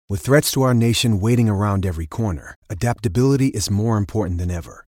With threats to our nation waiting around every corner, adaptability is more important than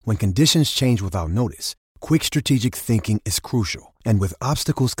ever. When conditions change without notice, quick strategic thinking is crucial. And with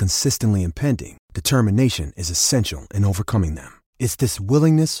obstacles consistently impending, determination is essential in overcoming them. It's this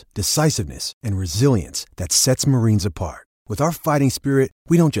willingness, decisiveness, and resilience that sets Marines apart. With our fighting spirit,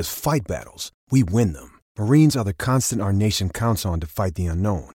 we don't just fight battles, we win them. Marines are the constant our nation counts on to fight the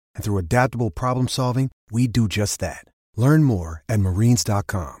unknown. And through adaptable problem solving, we do just that. Learn more at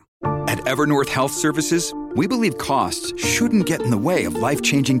marines.com. At Evernorth Health Services, we believe costs shouldn't get in the way of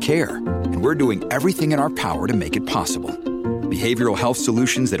life-changing care. And we're doing everything in our power to make it possible. Behavioral health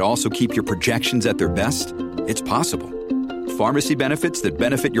solutions that also keep your projections at their best? It's possible. Pharmacy benefits that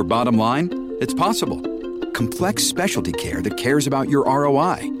benefit your bottom line? It's possible. Complex specialty care that cares about your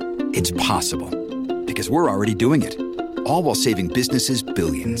ROI? It's possible. Because we're already doing it. All while saving businesses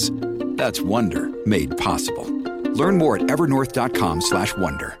billions. That's Wonder made possible. Learn more at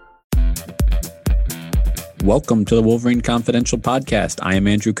evernorth.com/wonder. Welcome to the Wolverine Confidential Podcast. I am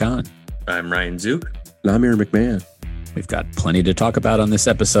Andrew Kahn. I'm Ryan Zook. And I'm Aaron McMahon. We've got plenty to talk about on this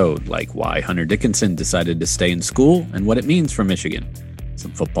episode, like why Hunter Dickinson decided to stay in school and what it means for Michigan,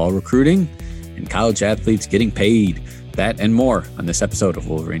 some football recruiting, and college athletes getting paid. That and more on this episode of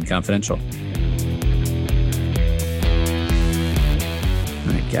Wolverine Confidential.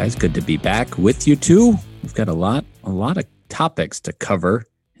 All right, guys, good to be back with you too. We've got a lot of topics to cover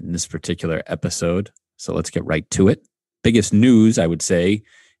in this particular episode. So let's get right to it. Biggest news, I would say,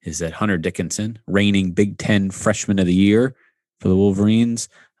 is that Hunter Dickinson, reigning Big Ten Freshman of the Year for the Wolverines,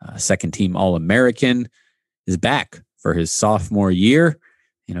 second team All-American, is back for his sophomore year.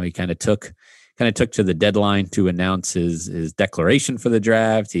 You know, he kind of took to the deadline to announce his declaration for the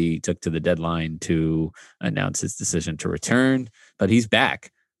draft. He took to the deadline to announce his decision to return, but he's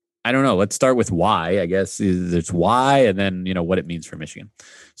back. I don't know. Let's start with why. I guess there's why, and then, you know, what it means for Michigan.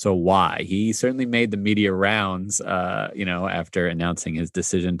 So why? He certainly made the media rounds, after announcing his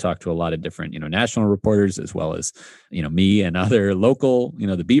decision, talked to a lot of different, national reporters, as well as, me and other local,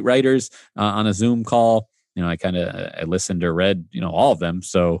 the beat writers on a Zoom call. I listened or read, all of them.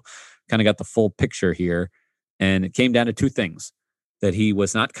 So kind of got the full picture here. And it came down to two things: that he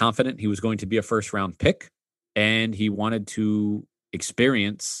was not confident he was going to be a first round pick, and he wanted to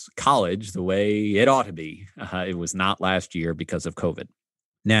experience college the way it ought to be. It was not last year because of COVID.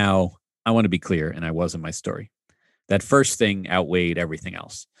 Now, I want to be clear, and I was in my story, that first thing outweighed everything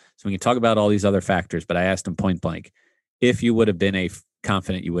else. So we can talk about all these other factors, but I asked him point blank, if you would have been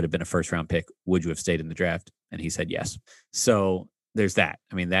confident you would have been a first round pick, would you have stayed in the draft? And he said yes. So there's that.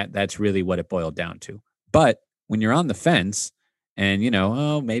 I mean, that's really what it boiled down to. But when you're on the fence, and,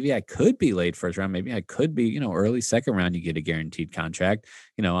 maybe I could be late first round. Maybe I could be, early second round. You get a guaranteed contract.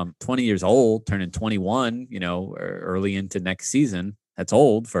 I'm 20 years old, turning 21, early into next season. That's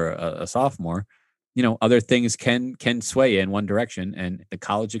old for a sophomore. Other things can sway in one direction. And the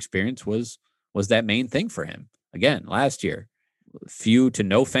college experience was that main thing for him. Again, last year, few to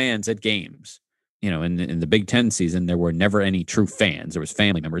no fans at games. In the Big Ten season, there were never any true fans. There was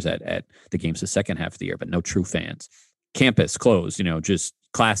family members at the games the second half of the year, but no true fans. Campus closed, just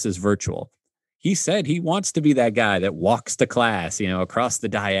classes virtual. He said he wants to be that guy that walks to class, across the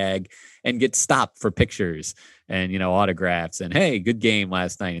diag and gets stopped for pictures and, autographs and, hey, good game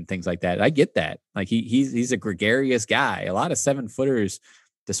last night and things like that. I get that. Like he's a gregarious guy. A lot of 7-footers,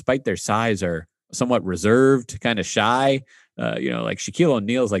 despite their size, are somewhat reserved, kind of shy. Like Shaquille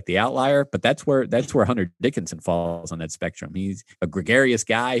O'Neal's like the outlier, but that's where Hunter Dickinson falls on that spectrum. He's a gregarious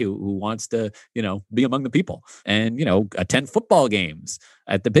guy who wants to, be among the people and, attend football games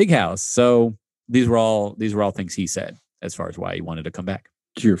at the big house. So these were all things he said as far as why he wanted to come back.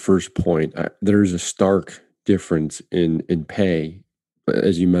 To your first point, there's a stark difference in pay,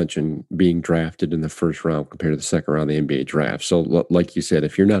 as you mentioned, being drafted in the first round compared to the second round of the NBA draft. So like you said,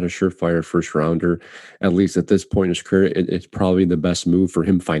 if you're not a surefire first rounder, at least at this point in his career, it's probably the best move for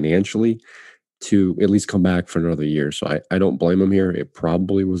him financially to at least come back for another year. So I don't blame him here. It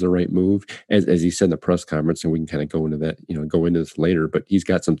probably was the right move, as he said in the press conference, and we can kind of go into that, go into this later, but he's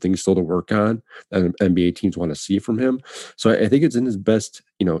got some things still to work on that NBA teams want to see from him. So I think it's in his best,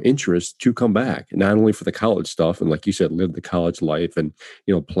 interest to come back, not only for the college stuff and, like you said, live the college life and,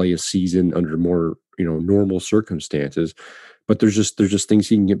 play a season under more, normal circumstances. But there's just things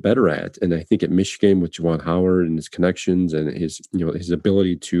he can get better at. And I think at Michigan with Juwan Howard and his connections and his, his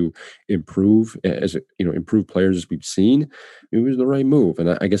ability to improve improve players as we've seen, it was the right move.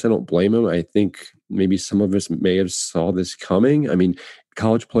 And I guess I don't blame him. I think maybe some of us may have saw this coming. I mean,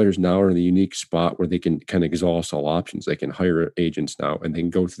 college players now are in the unique spot where they can kind of exhaust all options. They can hire agents now and they can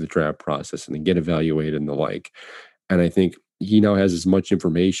go through the draft process and then get evaluated and the like. And I think he now has as much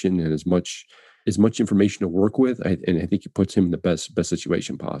information and as much information to work with. And I think it puts him in the best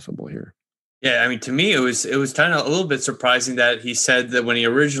situation possible here. Yeah, I mean, to me, it was kind of a little bit surprising that he said that when he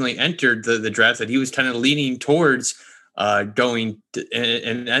originally entered the draft that he was kind of leaning towards going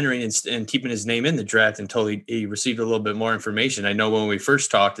and entering and keeping his name in the draft until he received a little bit more information. I know when we first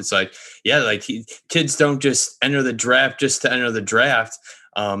talked, it's like, yeah, like kids don't just enter the draft just to enter the draft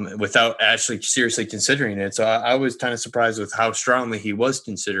without actually seriously considering it. So I was kind of surprised with how strongly he was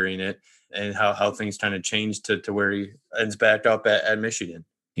considering it and how things kind of changed to where he ends back up at Michigan.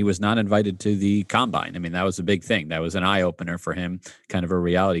 He was not invited to the combine. I mean, that was a big thing. That was an eye opener for him, kind of a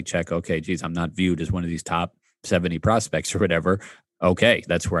reality check. Okay, geez, I'm not viewed as one of these top 70 prospects or whatever. Okay,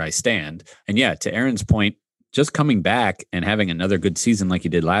 that's where I stand. And yeah, to Aaron's point, just coming back and having another good season like he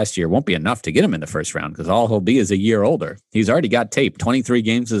did last year won't be enough to get him in the first round because all he'll be is a year older. He's already got tape, 23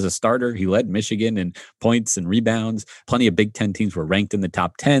 games as a starter. He led Michigan in points and rebounds. Plenty of Big Ten teams were ranked in the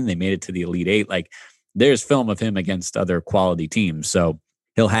top 10. They made it to the Elite Eight. Like, there's film of him against other quality teams. So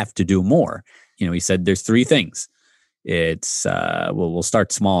he'll have to do more. You know, he said there's three things. It's, we'll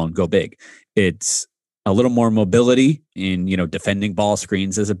start small and go big. It's a little more mobility in, defending ball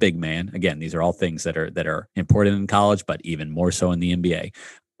screens as a big man. Again, these are all things that are important in college, but even more so in the NBA.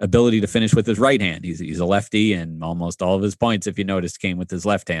 Ability to finish with his right hand. He's a lefty, and almost all of his points, if you noticed, came with his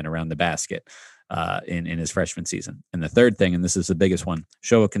left hand around the basket in his freshman season. And the third thing, and this is the biggest one,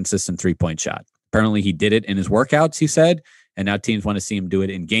 show a consistent three-point shot. Apparently he did it in his workouts, he said, and now teams want to see him do it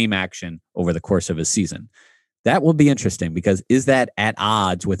in game action over the course of his season. That will be interesting because is that at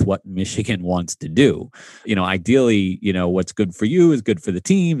odds with what Michigan wants to do? Ideally, what's good for you is good for the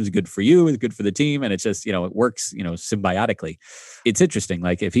team, is good for you is good for the team. And it's just, it works, symbiotically. It's interesting.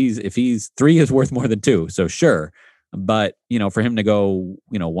 Like if he's 3 is worth more than 2. So sure. But, for him to go,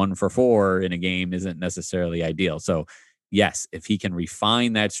 1 for 4 in a game isn't necessarily ideal. So yes, if he can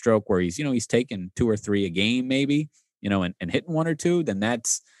refine that stroke where he's taking 2 or 3 a game, maybe, and hitting 1 or 2, then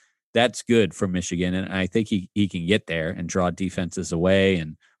that's good for Michigan. And I think he can get there and draw defenses away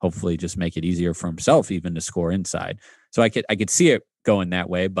and hopefully just make it easier for himself even to score inside. So I could see it going that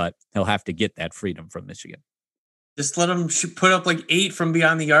way, but he'll have to get that freedom from Michigan. Just let him put up like 8 from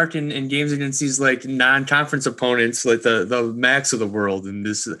beyond the arc in games against these like non-conference opponents, like the Max of the world, and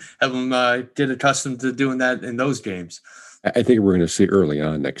just have him get accustomed to doing that in those games. I think we're going to see early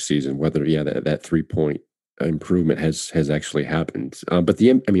on next season whether that 3-point improvement has actually happened. But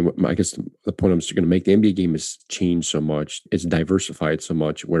I guess the point I'm going to make, the NBA game has changed so much. It's diversified so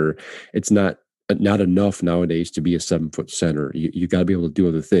much where it's not enough nowadays to be a 7-foot center. You got to be able to do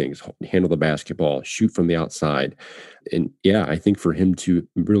other things, handle the basketball, shoot from the outside. And yeah, I think for him to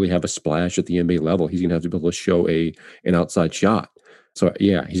really have a splash at the NBA level, he's going to have to be able to show an outside shot. So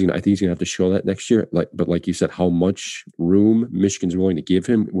yeah, I think he's gonna have to show that next year. But like you said, how much room Michigan's willing to give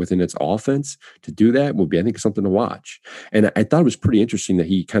him within its offense to do that will be, I think, something to watch. And I thought it was pretty interesting that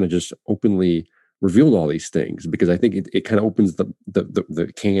he kind of just openly revealed all these things because I think it kind of opens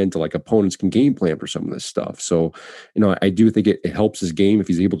the can to like opponents can game plan for some of this stuff. So I do think it helps his game if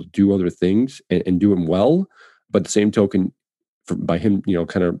he's able to do other things and do them well. But the same token, by him,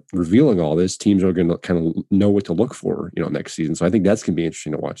 kind of revealing all this, teams are going to kind of know what to look for, next season. So I think that's going to be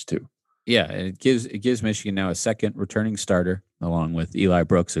interesting to watch too. Yeah, and it gives Michigan now a second returning starter, along with Eli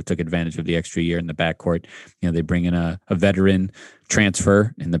Brooks, who took advantage of the extra year in the backcourt. They bring in a veteran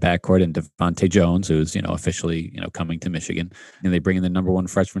transfer in the backcourt, and Devontae Jones, who's officially coming to Michigan, and they bring in the number 1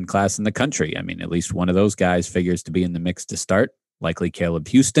 freshman class in the country. I mean, at least one of those guys figures to be in the mix to start. Likely Caleb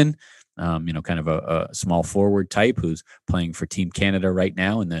Houston. Kind of a small forward type who's playing for Team Canada right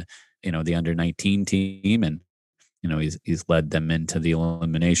now in the under 19 team. And, he's led them into the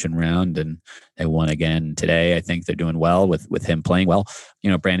elimination round and they won again today. I think they're doing well with him playing well.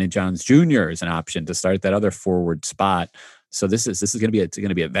 Brandon Johns Jr. is an option to start that other forward spot. So this is going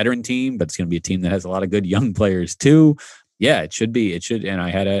to be a veteran team, but it's going to be a team that has a lot of good young players too. Yeah, it should. And I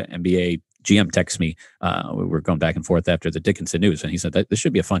had an NBA GM text me. We were going back and forth after the Dickinson news, and he said that this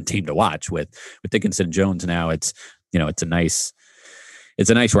should be a fun team to watch with Dickinson and Jones. Now it's a nice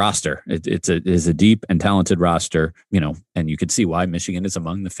roster. It is a deep and talented roster, and you could see why Michigan is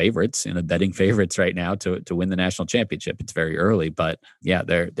among the favorites and the betting favorites right now to win the national championship. It's very early, but yeah,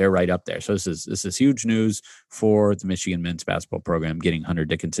 they're right up there. So this is huge news for the Michigan men's basketball program, getting Hunter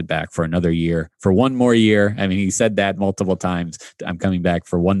Dickinson back for another year, for one more year. I mean, he said that multiple times. I'm coming back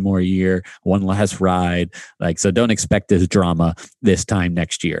for one more year, one last ride. So don't expect this drama this time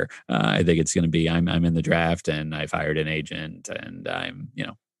next year. I think it's going to be, I'm in the draft and I've hired an agent and I'm,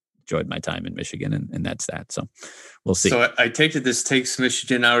 enjoyed my time in Michigan and that's that. So we'll see. So I take it this takes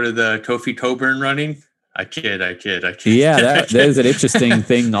Michigan out of the Kofi Cockburn running I kid. Yeah, that is an interesting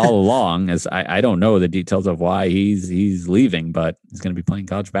thing all along. As I don't know the details of why he's leaving, but he's going to be playing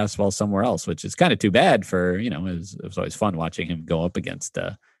college basketball somewhere else, which is kind of too bad for, it was always fun watching him go up against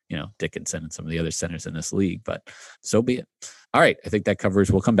Dickinson and some of the other centers in this league, but so be it. All right, I think that covers.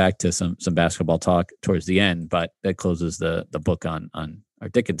 We'll come back to some basketball talk towards the end, but that closes the book on our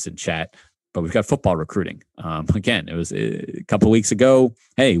Dickinson chat. But we've got football recruiting. Again, it was a couple of weeks ago.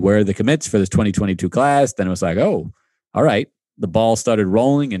 Hey, where are the commits for this 2022 class? Then it was like, oh, all right. The ball started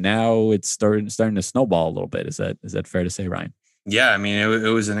rolling, and now it's starting to snowball a little bit. Is that fair to say, Ryan? Yeah, I mean, it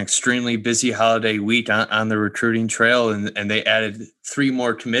was an extremely busy holiday week on the recruiting trail, and they added 3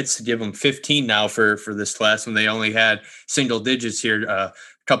 more commits to give them 15 now for this class when they only had single digits here a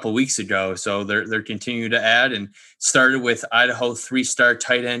couple of weeks ago. So they're continuing to add, and started with Idaho 3-star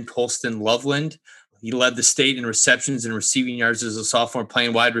tight end Colston Loveland. He led the state in receptions and receiving yards as a sophomore,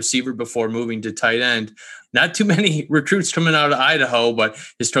 playing wide receiver before moving to tight end. Not too many recruits coming out of Idaho, but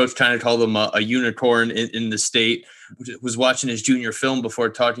his coach kind of called him a unicorn in the state. Was watching his junior film before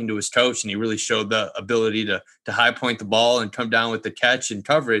talking to his coach, and he really showed the ability to high point the ball and come down with the catch and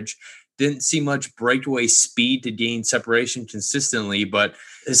coverage. Didn't see much breakaway speed to gain separation consistently, but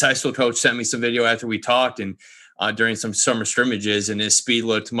his high school coach sent me some video after we talked and during some summer scrimmages, and his speed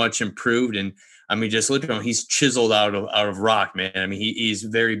looked much improved. And I mean, just look at him. He's chiseled out of rock, man. I mean, he's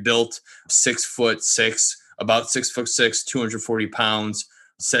very built, 6'6", about 6'6", 240 pounds.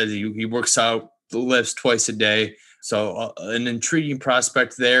 Says he works out, lifts twice a day. So an intriguing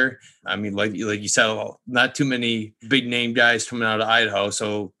prospect there. I mean, like you said, not too many big name guys coming out of Idaho,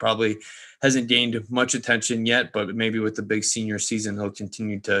 so probably hasn't gained much attention yet, but maybe with the big senior season, he'll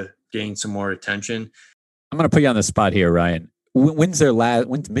continue to gain some more attention. I'm going to put you on the spot here, Ryan. When's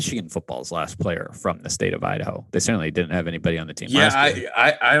Michigan football's last player from the state of Idaho? They certainly didn't have anybody on the team. Yeah,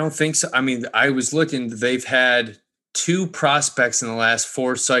 I don't think so. I mean, I was looking, they've had 2 prospects in the last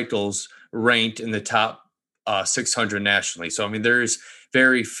 4 cycles ranked in the top 600 nationally. So, I mean, there's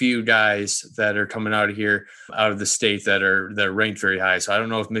very few guys that are coming out of here, out of the state that are ranked very high. So I don't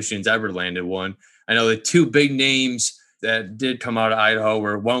know if Michigan's ever landed one. I know the 2 big names that did come out of Idaho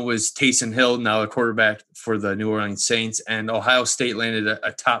were, one was Taysom Hill, now a quarterback for the New Orleans Saints, and Ohio State landed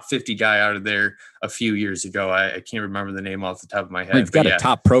a top 50 guy out of there a few years ago. I can't remember the name off the top of my head. We've got a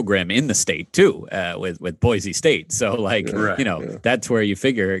top program in the state too, with Boise State. So that's where you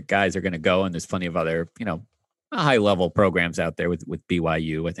figure guys are going to go. And there's plenty of other, high level programs out there with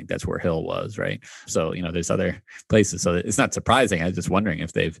BYU. I think that's where Hill was, right? So, there's other places. So it's not surprising. I was just wondering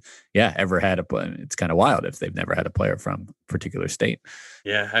if they've, ever had it's kind of wild if they've never had a player from a particular state.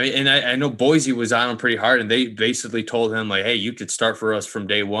 Yeah. I mean, and I know Boise was on him pretty hard, and they basically told him like, hey, you could start for us from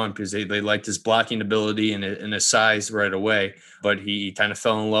day one, because they liked his blocking ability and his size right away. But he kind of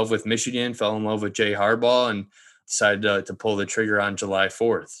fell in love with Michigan, fell in love with Jay Harbaugh, and decided to pull the trigger on July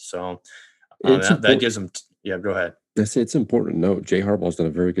 4th. So that gives him. Yeah, go ahead. It's important to note Jay Harbaugh's done a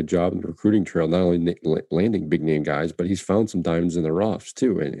very good job in the recruiting trail, not only landing big name guys, but he's found some diamonds in the roughs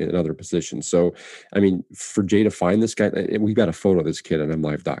too in other positions. So, I mean, for Jay to find this guy, and we've got a photo of this kid on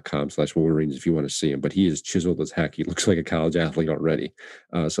mlive.com/Wolverines if you want to see him, but he is chiseled as heck. He looks like a college athlete already.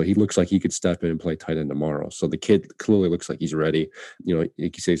 So he looks like he could step in and play tight end tomorrow. So the kid clearly looks like he's ready. Like you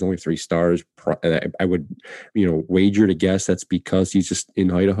say, he's only 3 stars. I would, wager to guess that's because he's just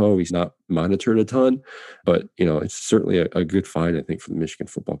in Idaho. He's not monitored a ton, but it's certainly a good find, I think, for the Michigan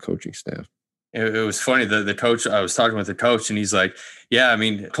football coaching staff. It was funny. The coach, I was talking with the coach, and he's like, yeah, I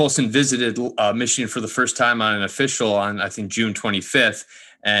mean, Colston visited Michigan for the first time on an official on, I think, June 25th,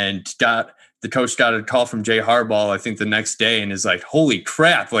 and the coach got a call from Jay Harbaugh, I think, the next day, and is like, holy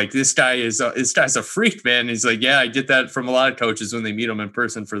crap, like this guy's a freak, man. And he's like, yeah, I get that from a lot of coaches when they meet him in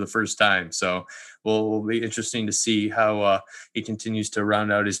person for the first time. So will be interesting to see how he continues to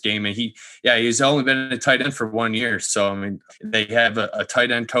round out his game. And he's only been a tight end for 1 year. So, I mean, they have a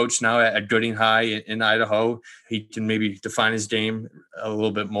tight end coach now at Gooding High in Idaho. He can maybe define his game a little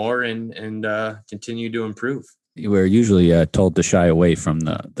bit more and continue to improve. We're usually told to shy away from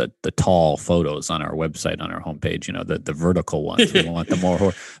the tall photos on our website, on our homepage, the vertical ones. We want the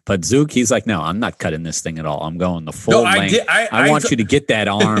more. But Zook, he's like, no, I'm not cutting this thing at all. I'm going the full length. I want you to get that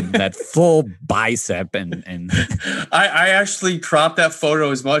arm, that full bicep. And I actually cropped that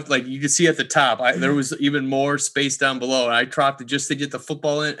photo as much, like you can see at the top. There was even more space down below. And I cropped it just to get the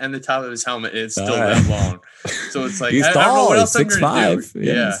football in and the top of his helmet. It's still that long. So it's like, he's I tall, don't know what else 6'5".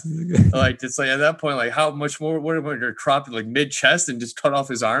 Yeah. Like, it's like at that point, like how much more what am I going to crop it like mid chest and just cut off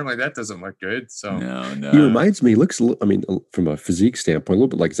his arm? Like that doesn't look good. So No. He reminds me. He looks. I mean, from a physique standpoint, a little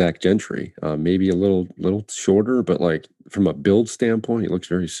bit like Zach Gentry. Maybe a little shorter, but like from a build standpoint, he looks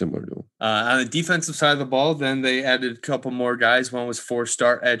very similar to him. On the defensive side of the ball, then they added a couple more guys. One was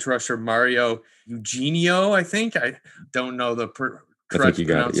 4-star edge rusher Mario Eugenio, I think. I don't know the correct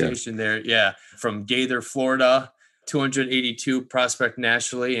pronunciation there. Yeah, from Gaither, Florida. 282 prospect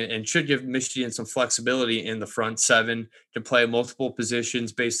nationally, and should give Michigan some flexibility in the front seven to play multiple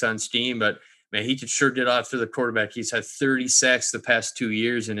positions based on scheme. But man, he could sure get after the quarterback. He's had 30 sacks the past 2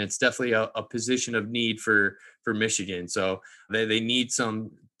 years, and it's definitely a position of need for Michigan. So they need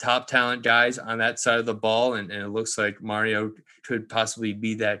some top talent guys on that side of the ball, and it looks like Mario could possibly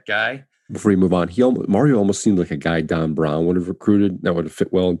be that guy. Before you move on, Mario almost seemed like a guy Don Brown would have recruited that would have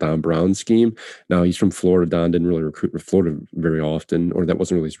fit well in Don Brown's scheme. Now he's from Florida. Don didn't really recruit Florida very often, or that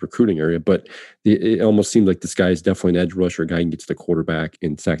wasn't really his recruiting area. But it almost seemed like this guy is definitely an edge rusher, a guy who can get to the quarterback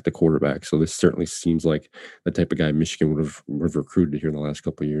and sack the quarterback. So this certainly seems like the type of guy Michigan would have recruited here in the last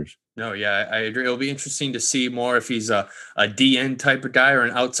couple of years. No, yeah, I agree. It'll be interesting to see more if he's a DN type of guy or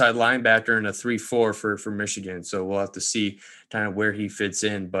an outside linebacker in a 3-4 for Michigan. So we'll have to see kind of where he fits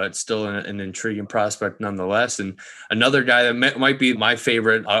in, but still an intriguing prospect nonetheless. And another guy that might be my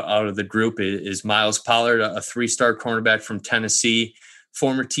favorite out of the group is Miles Pollard, a 3-star cornerback from Tennessee,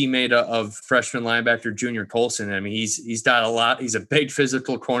 former teammate of freshman linebacker Junior Colson. I mean, he's got a lot. He's a big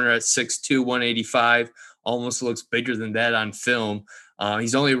physical corner at 6'2", 185, almost looks bigger than that on film.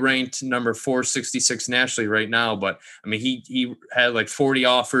 He's only ranked number 466 nationally right now, but I mean, he had like 40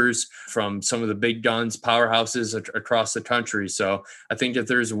 offers from some of the big guns, powerhouses across the country. So I think if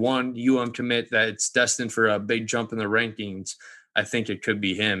there's one commit that's destined for a big jump in the rankings, I think it could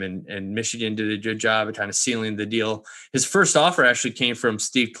be him. And Michigan did a good job of kind of sealing the deal. His first offer actually came from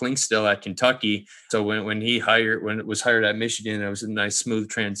Steve Klinkstill at Kentucky. So when it was hired at Michigan, it was a nice, smooth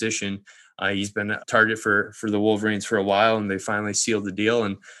transition. He's been a target for the Wolverines for a while, and they finally sealed the deal.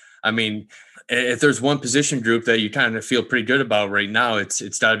 And I mean, if there's one position group that you kind of feel pretty good about right now,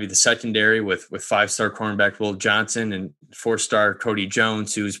 it's got to be the secondary with 5-star cornerback Will Johnson and 4-star Cody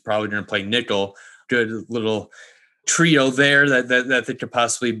Jones, who's probably going to play nickel. Good little trio there that they could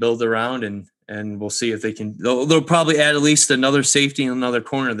possibly build around, and we'll see if they can. They'll probably add at least another safety and another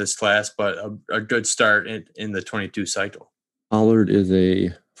corner this class, but a good start in the 22 cycle. Pollard is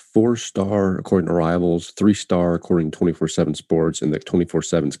a 4-star according to Rivals, 3-star according to 24/7 Sports, and the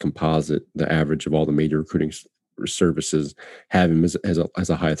 24/7's composite. The average of all the major recruiting services have him as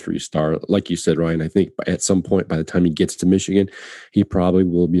a high 3-star. Like you said, Ryan, I think at some point by the time he gets to Michigan, he probably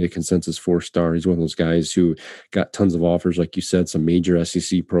will be a consensus 4-star. He's one of those guys who got tons of offers, like you said, some major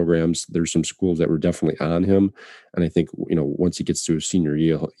SEC programs. There's some schools that were definitely on him, and I think once he gets to his senior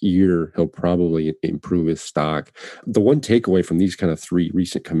year, he'll probably improve his stock. The one takeaway from these kind of 3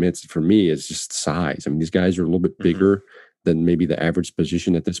 recent commits for me is just size. I mean, these guys are a little bit bigger than maybe the average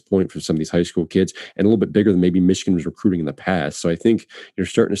position at this point for some of these high school kids, and a little bit bigger than maybe Michigan was recruiting in the past. So I think you're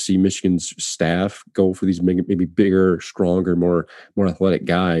starting to see Michigan's staff go for these maybe bigger, stronger, more athletic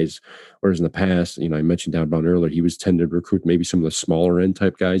guys. Whereas in the past, I mentioned Don Brown earlier, he was tended to recruit maybe some of the smaller end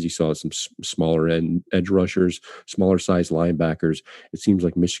type guys. You saw some smaller end edge rushers, smaller size linebackers. It seems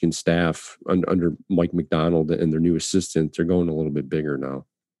like Michigan staff under Mike McDonald and their new assistant, they're going a little bit bigger now.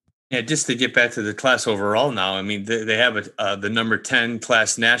 Yeah, just to get back to the class overall now, I mean, they have the number 10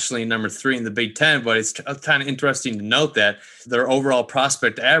 class nationally, number 3 in the Big Ten, but it's kind of interesting to note that their overall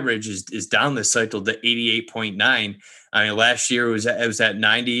prospect average is down this cycle to 88.9. I mean, last year it was at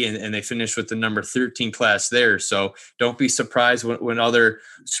 90, and they finished with the number 13 class there. So don't be surprised when other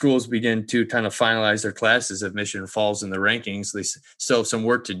schools begin to kind of finalize their classes if Michigan falls in the rankings. They still have some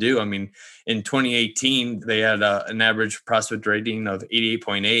work to do. I mean, in 2018, they had an average prospect rating of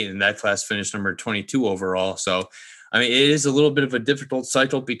 88.8, and that class finished number 22 overall. So, I mean, it is a little bit of a difficult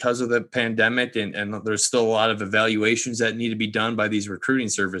cycle because of the pandemic, and there's still a lot of evaluations that need to be done by these recruiting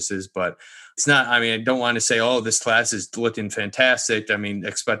services, but it's not, I mean, I don't want to say, oh, this class is looking fantastic. I mean,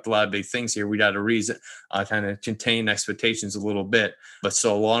 expect a lot of big things here. We got to kind of contain expectations a little bit, but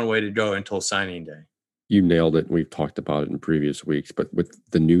still a long way to go until signing day. You nailed it. We've talked about it in previous weeks, but with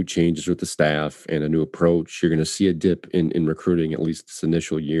the new changes with the staff and a new approach, you're going to see a dip in recruiting, at least this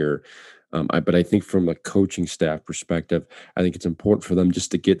initial year. But I think from a coaching staff perspective, I think it's important for them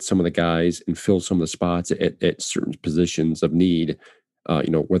just to get some of the guys and fill some of the spots at certain positions of need,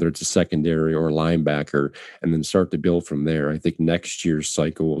 whether it's a secondary or a linebacker, and then start to build from there. I think next year's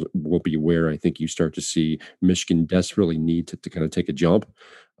cycle will be where I think you start to see Michigan desperately need to kind of take a jump.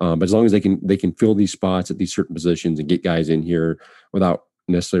 But as long as they can fill these spots at these certain positions and get guys in here without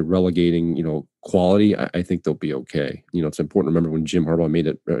necessarily relegating, quality, I think they'll be okay. It's important to remember when Jim Harbaugh made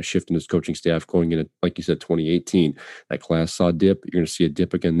a shift in his coaching staff going into, like you said, 2018, that class saw a dip. You're going to see a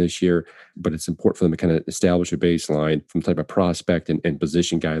dip again this year, but it's important for them to kind of establish a baseline from the type of prospect and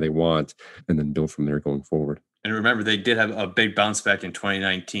position guy they want, and then build from there going forward. And remember, they did have a big bounce back in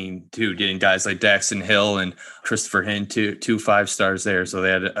 2019 too, getting guys like Daxton Hill and Christopher Hinn, two 5-stars there. So they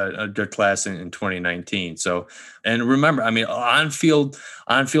had a good class in 2019. So, and remember, I mean, on-field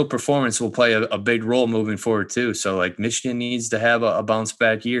performance will play a big role moving forward too. So like Michigan needs to have a bounce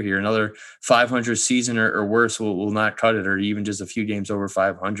back year here. Another 500 season or worse will not cut it, or even just a few games over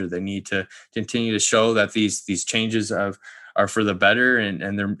 500. They need to continue to show that these changes are for the better,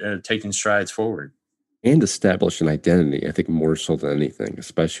 and they're taking strides forward. And establish an identity, I think, more so than anything,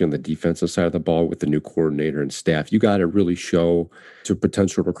 especially on the defensive side of the ball with the new coordinator and staff. You got to really show to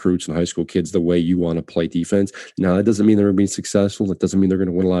potential recruits and high school kids the way you want to play defense. Now, that doesn't mean they're going to be successful. It doesn't mean they're going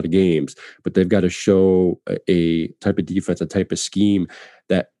to win a lot of games, but they've got to show a type of defense, a type of scheme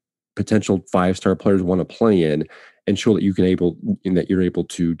that potential 5-star players want to play in, and show that you're able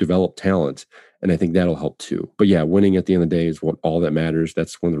to develop talent. And I think that'll help too. But yeah, winning at the end of the day is what all that matters.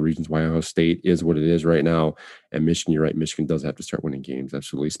 That's one of the reasons why Ohio State is what it is right now. And Michigan, you're right, Michigan does have to start winning games,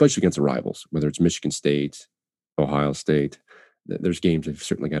 absolutely, especially against the rivals, whether it's Michigan State, Ohio State. There's games they've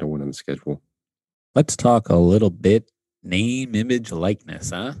certainly got to win on the schedule. Let's talk a little bit name, image, likeness,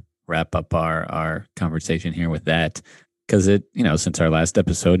 huh? Wrap up our conversation here with that. Because since our last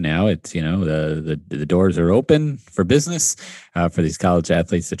episode now, it's, the doors are open for business for these college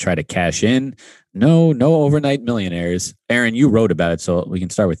athletes to try to cash in. No overnight millionaires. Aaron, you wrote about it, so we can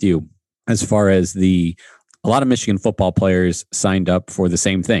start with you. As far as a lot of Michigan football players signed up for the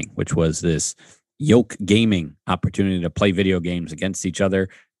same thing, which was this yoke gaming opportunity to play video games against each other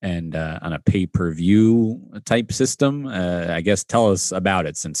and on a pay-per-view type system. I guess tell us about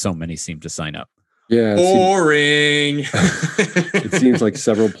it, since so many seem to sign up. Yeah, boring. It seems like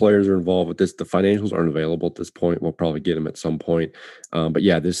several players are involved with this. The financials aren't available at this point. We'll probably get them at some point. But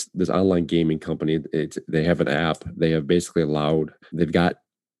yeah, this online gaming company, they have an app. They have basically they've got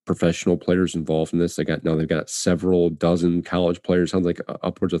professional players involved in this. They've got several dozen college players. Sounds like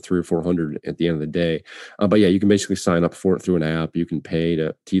upwards of 300 or 400 at the end of the day. But yeah, you can basically sign up for it through an app. You can pay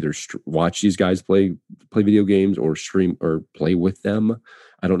to either watch these guys play video games or stream or play with them.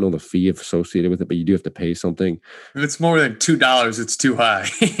 I don't know the fee associated with it, but you do have to pay something. If it's more than $2, it's too high.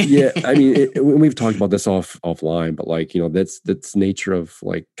 Yeah, I mean, we've talked about this offline, but that's nature of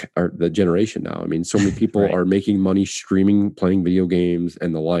the generation now. I mean, so many people Right. are making money streaming, playing video games,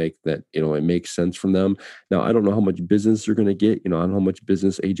 and the like. That it makes sense from them. Now, I don't know how much business they're going to get. I don't know how much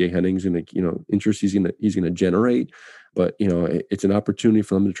business AJ Henning's going to interest he's going to generate. But it's an opportunity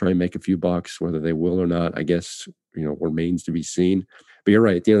for them to try and make a few bucks. Whether they will or not, I guess remains to be seen. But you're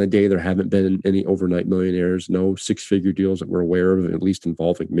right. At the end of the day, there haven't been any overnight millionaires, no 6-figure deals that we're aware of, at least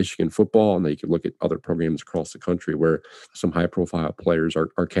involving Michigan football. And then you can look at other programs across the country where some high-profile players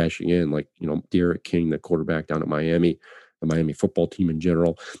are cashing in, like Derek King, the quarterback down at Miami, the Miami football team in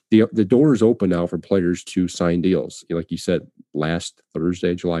general. The door is open now for players to sign deals. Like you said, last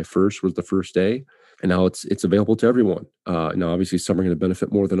Thursday, July 1st was the first day. And now it's available to everyone. Now, obviously, some are going to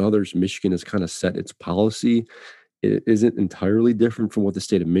benefit more than others. Michigan has kind of set its policy. It isn't entirely different from what the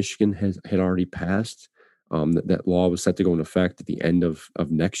state of Michigan had already passed. That law was set to go into effect at the end of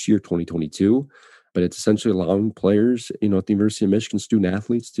next year, 2022. But it's essentially allowing players, at the University of Michigan, student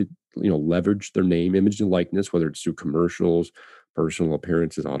athletes to, leverage their name, image, and likeness, whether it's through commercials, personal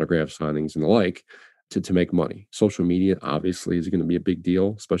appearances, autograph signings, and the like, to make money. Social media obviously is going to be a big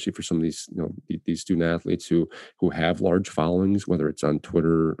deal, especially for some of these, these student athletes who have large followings, whether it's on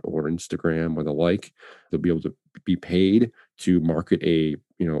Twitter or Instagram or the like. They'll be able to be paid to market a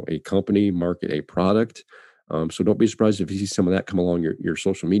company, market a product. So don't be surprised if you see some of that come along your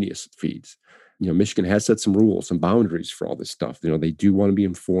social media feeds. Michigan has set some rules, some boundaries for all this stuff. They do want to be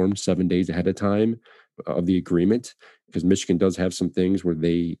informed 7 days ahead of time of the agreement, because Michigan does have some things where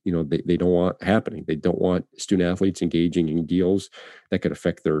they don't want happening. They don't want student athletes engaging in deals that could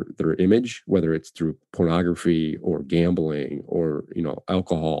affect their image, whether it's through pornography or gambling or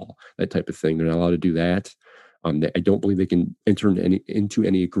alcohol, that type of thing. They're not allowed to do that. I don't believe they can enter into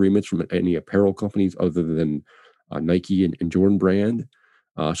any agreements from any apparel companies other than Nike and Jordan brand.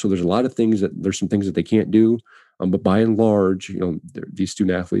 So there's a lot of things there's some things that they can't do. But by and large, these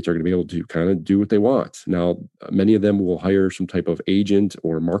student athletes are going to be able to kind of do what they want. Now, many of them will hire some type of agent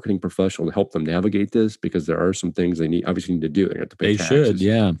or marketing professional to help them navigate this, because there are some things they obviously need to do. They have to pay taxes. Should,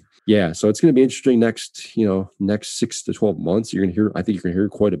 yeah. Yeah, so it's going to be interesting next 6 to 12 months. I think you're going to hear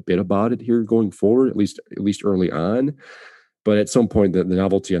quite a bit about it here going forward, at least early on. But at some point, the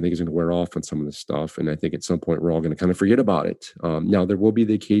novelty, I think, is going to wear off on some of this stuff. And I think at some point, we're all going to kind of forget about it. Now, there will be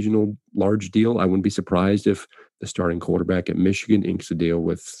the occasional large deal. I wouldn't be surprised if the starting quarterback at Michigan inks a deal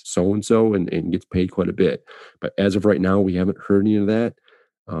with so-and-so and gets paid quite a bit. But as of right now, we haven't heard any of that.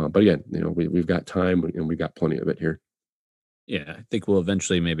 But again, we've got time and we've got plenty of it here. Yeah, I think we'll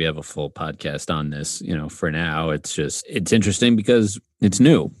eventually maybe have a full podcast on this. For now, it's interesting because it's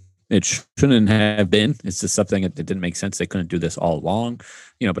new. It shouldn't have been. It's just something that didn't make sense. They couldn't do this all along,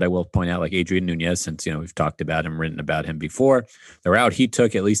 but I will point out, like Adrian Nunez, since, we've talked about him, written about him before, the route he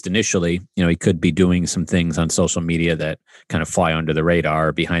took, at least initially, he could be doing some things on social media that kind of fly under the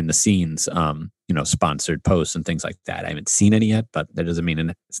radar behind the scenes, sponsored posts and things like that. I haven't seen any yet, but that doesn't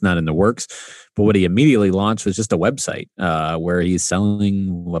mean it's not in the works. But what he immediately launched was just a website where he's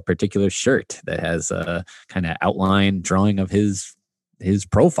selling a particular shirt that has a kind of outline drawing of his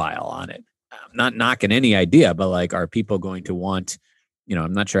profile on it. I'm not knocking any idea, but like, are people going to want,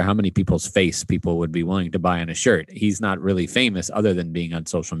 I'm not sure how many people's face people would be willing to buy on a shirt. He's not really famous other than being on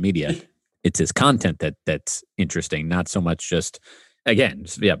social media. It's his content that's interesting, not so much just, again,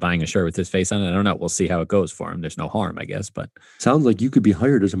 buying a shirt with his face on it. I don't know. We'll see how it goes for him. There's no harm, I guess, but sounds like you could be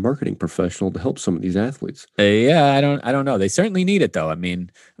hired as a marketing professional to help some of these athletes. Yeah, I don't know. They certainly need it though. I mean,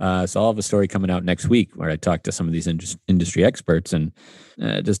 so I'll have a story coming out next week where I talk to some of these industry experts and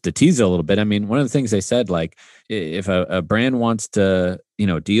just to tease it a little bit. I mean, one of the things they said, like if a brand wants to,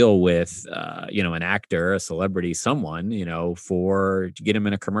 deal with, an actor, a celebrity, someone, to get him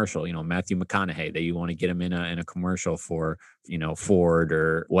in a commercial, Matthew McConaughey, that you want to get him in a commercial for, Ford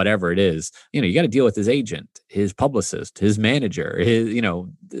or whatever it is, you got to deal with his agent, his publicist, his manager, his,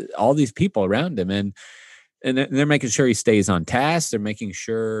 all these people around him. And they're making sure he stays on task. They're making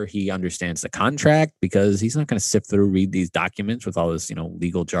sure he understands the contract because he's not going to sift through, read these documents with all this,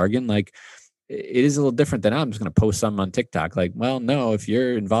 legal jargon. Like, it is a little different than I'm just going to post something on TikTok. Like, well, no, if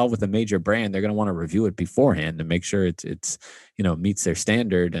you're involved with a major brand, they're going to want to review it beforehand to make sure it's meets their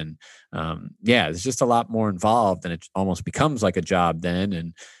standard. And there's just a lot more involved, and it almost becomes like a job then.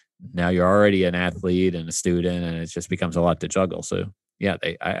 And now you're already an athlete and a student, and it just becomes a lot to juggle. So yeah,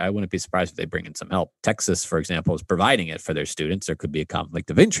 I wouldn't be surprised if they bring in some help. Texas, for example, is providing it for their students. There could be a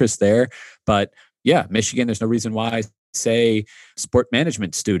conflict of interest there, but yeah, Michigan, there's no reason why, say, sport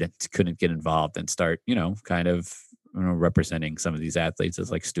management students couldn't get involved and start, kind of representing some of these athletes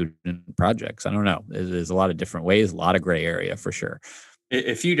as like student projects. I don't know. There's a lot of different ways, a lot of gray area for sure.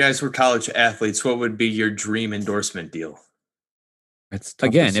 If you guys were college athletes, what would be your dream endorsement deal?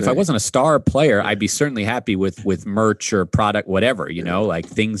 Again, if I wasn't a star player, I'd be certainly happy with merch or product, whatever, like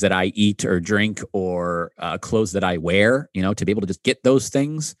things that I eat or drink or clothes that I wear, to be able to just get those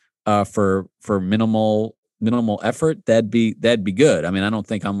things for minimal effort, that'd be good. I mean, I don't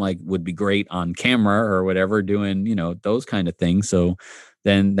think I'm would be great on camera or whatever doing, those kind of things. So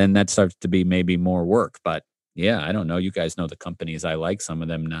then that starts to be maybe more work. But yeah, I don't know. You guys know the companies I like. Some of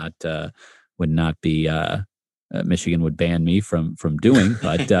them would not be Michigan would ban me from doing,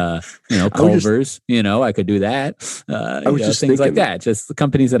 but Culver's, I could do that. I was just things like that. Just the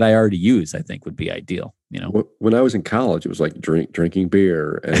companies that I already use, I think would be ideal. When I was in college, it was like drinking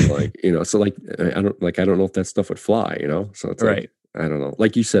beer and so I don't know if that stuff would fly. So it's right. I don't know.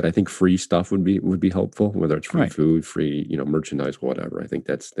 Like you said, I think free stuff would be helpful, whether it's free food, free merchandise, whatever. I think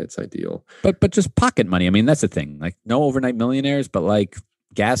that's ideal. But just pocket money. I mean, that's the thing. Like no overnight millionaires, but like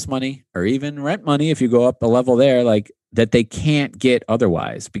gas money or even rent money, if you go up a level there, like that they can't get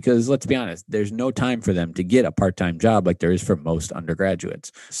otherwise, because let's be honest, there's no time for them to get a part-time job like there is for most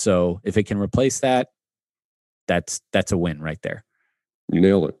undergraduates. So if it can replace that, that's a win right there. You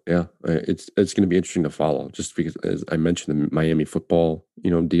nailed it. Yeah. It's going to be interesting to follow, just because, as I mentioned, the Miami football,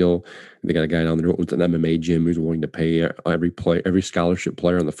 deal, they got a guy down there with an MMA gym who's willing to pay every scholarship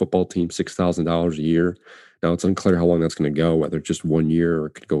player on the football team $6,000 a year. Now, it's unclear how long that's going to go, whether it's just 1 year or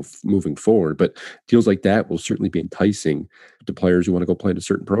it could go moving forward. But deals like that will certainly be enticing to players who want to go play at a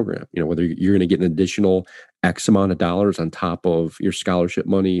certain program. Whether you're going to get an additional X amount of dollars on top of your scholarship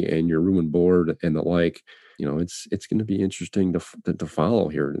money and your room and board and the like. It's going to be interesting to follow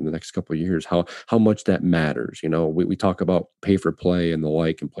here in the next couple of years, how much that matters. We talk about pay for play and the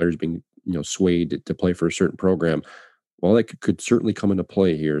like, and players being, swayed to play for a certain program. Well, that could certainly come into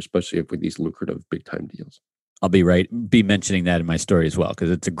play here, especially with these lucrative big time deals. I'll be mentioning that in my story as well,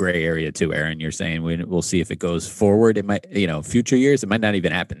 because it's a gray area too, Aaron. You're saying we'll see if it goes forward. It might, future years, it might not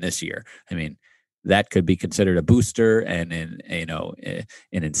even happen this year. I mean, that could be considered a booster and an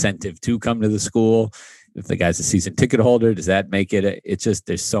incentive to come to the school. If the guy's a season ticket holder, does that make it? It's just,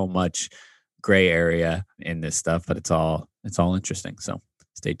 there's so much gray area in this stuff, but it's all interesting. So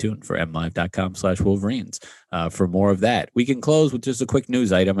stay tuned for mlive.com/Wolverines for more of that. We can close with just a quick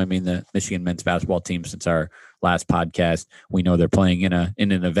news item. I mean, the Michigan men's basketball team, since our last podcast, we know they're playing in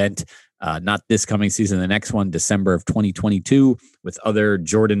an event, not this coming season, the next one, December of 2022, with other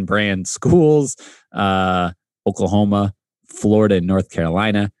Jordan brand schools, Oklahoma, Florida, and North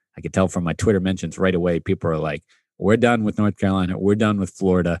Carolina. I could tell from my Twitter mentions right away, people are like, we're done with North Carolina. We're done with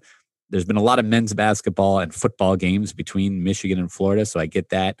Florida. There's been a lot of men's basketball and football games between Michigan and Florida, so I get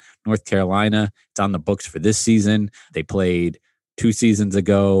that. North Carolina, it's on the books for this season. They played 2 seasons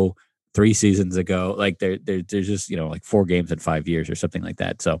ago, 3 seasons ago. Like they're just, like 4 games in 5 years or something like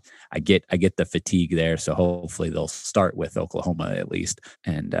that. So I get the fatigue there. So hopefully they'll start with Oklahoma at least.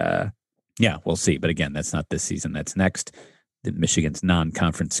 And we'll see. But again, that's not this season. That's next. The Michigan's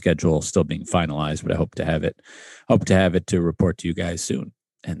non-conference schedule still being finalized, but I hope to have it to report to you guys soon.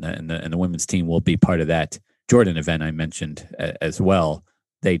 And the women's team will be part of that Jordan event I mentioned as well.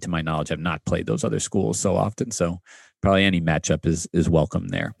 They, to my knowledge, have not played those other schools so often, so probably any matchup is welcome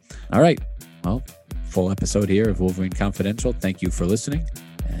there. All right, well, full episode here of Wolverine Confidential. Thank you for listening,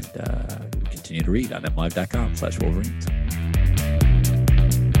 and we continue to read on mlive.com/Wolverines.